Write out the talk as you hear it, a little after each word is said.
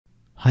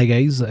Hi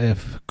guys,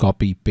 if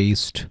copy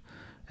paste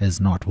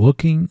is not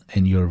working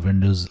in your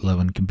Windows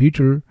 11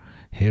 computer,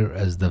 here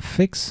is the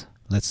fix.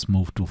 Let's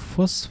move to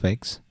first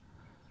fix.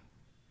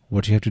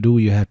 What you have to do,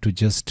 you have to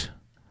just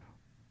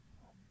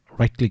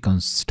right click on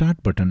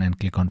start button and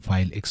click on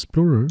File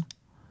Explorer.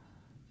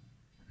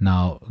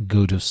 Now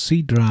go to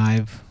C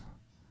drive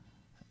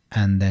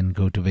and then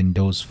go to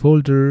Windows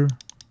folder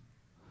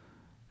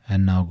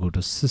and now go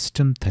to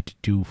System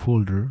 32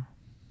 folder.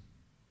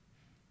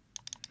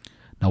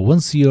 Now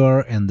once you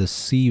are in the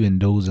C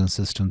Windows and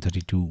System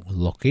 32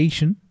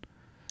 location,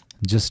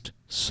 just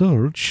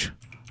search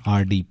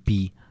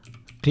RDP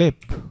clip.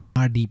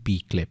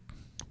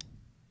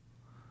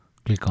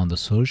 Click on the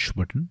search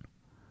button,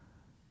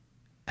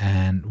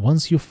 and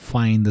once you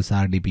find this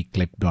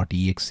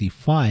rdpclip.exe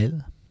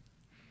file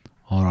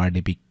or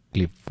rdp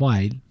clip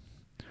file,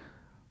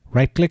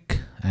 right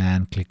click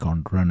and click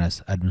on Run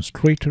as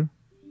Administrator.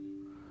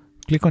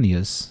 Click on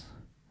Yes,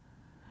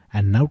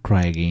 and now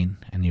try again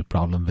and your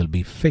problem will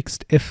be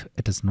fixed. If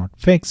it is not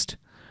fixed,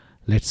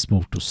 let's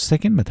move to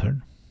second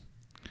method,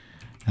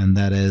 and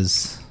that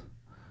is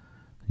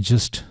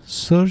just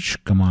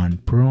search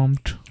command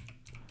prompt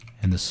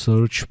in the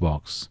search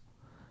box.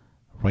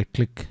 Right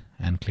click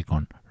and click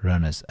on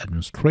Run as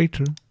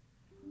Administrator.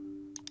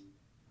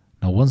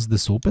 Now once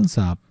this opens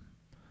up,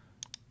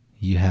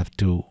 you have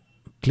to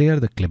clear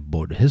the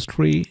clipboard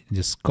history.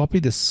 Just copy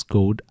this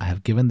code. I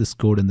have given this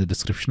code in the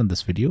description of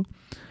this video.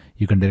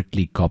 You can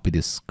directly copy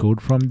this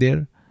code from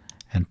there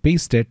and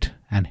paste it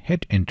and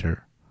hit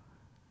enter,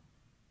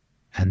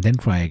 and then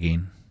try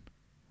again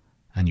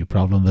and your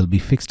problem will be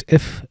fixed.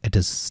 If it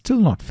is still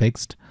not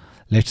fixed,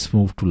 let's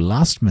move to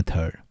last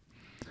method,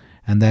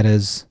 and that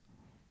is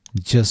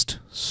just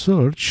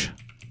search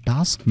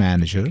Task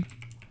Manager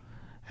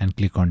and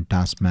click on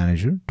Task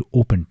Manager to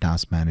open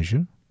Task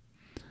Manager.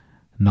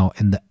 Now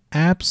in the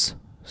apps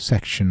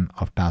section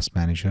of Task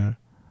Manager,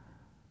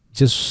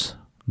 just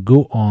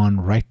go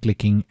on right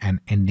clicking and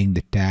ending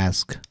the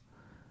task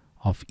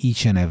of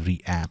each and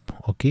every app.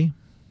 Okay,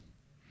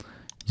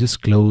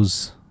 just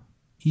close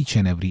each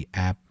and every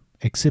app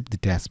except the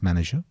Task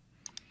Manager,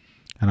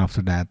 and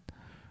after that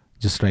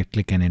just right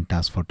click and end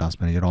task for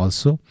Task Manager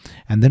also,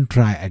 and then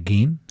try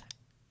again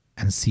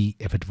and see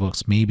if it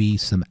works. Maybe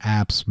some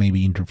apps may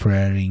be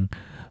interfering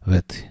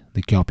with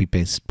the copy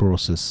paste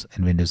process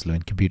in Windows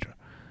 11 computer.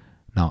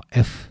 Now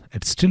if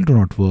it still do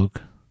not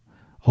work,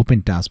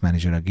 open Task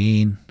Manager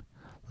again,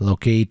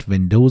 locate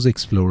Windows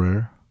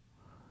Explorer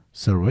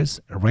service,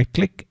 right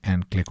click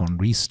and click on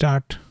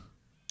Restart,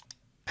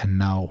 and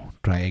now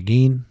try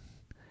again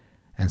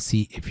and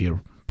see if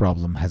your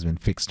problem has been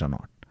fixed or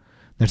not.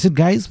 That's it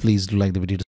guys. Please do like the video.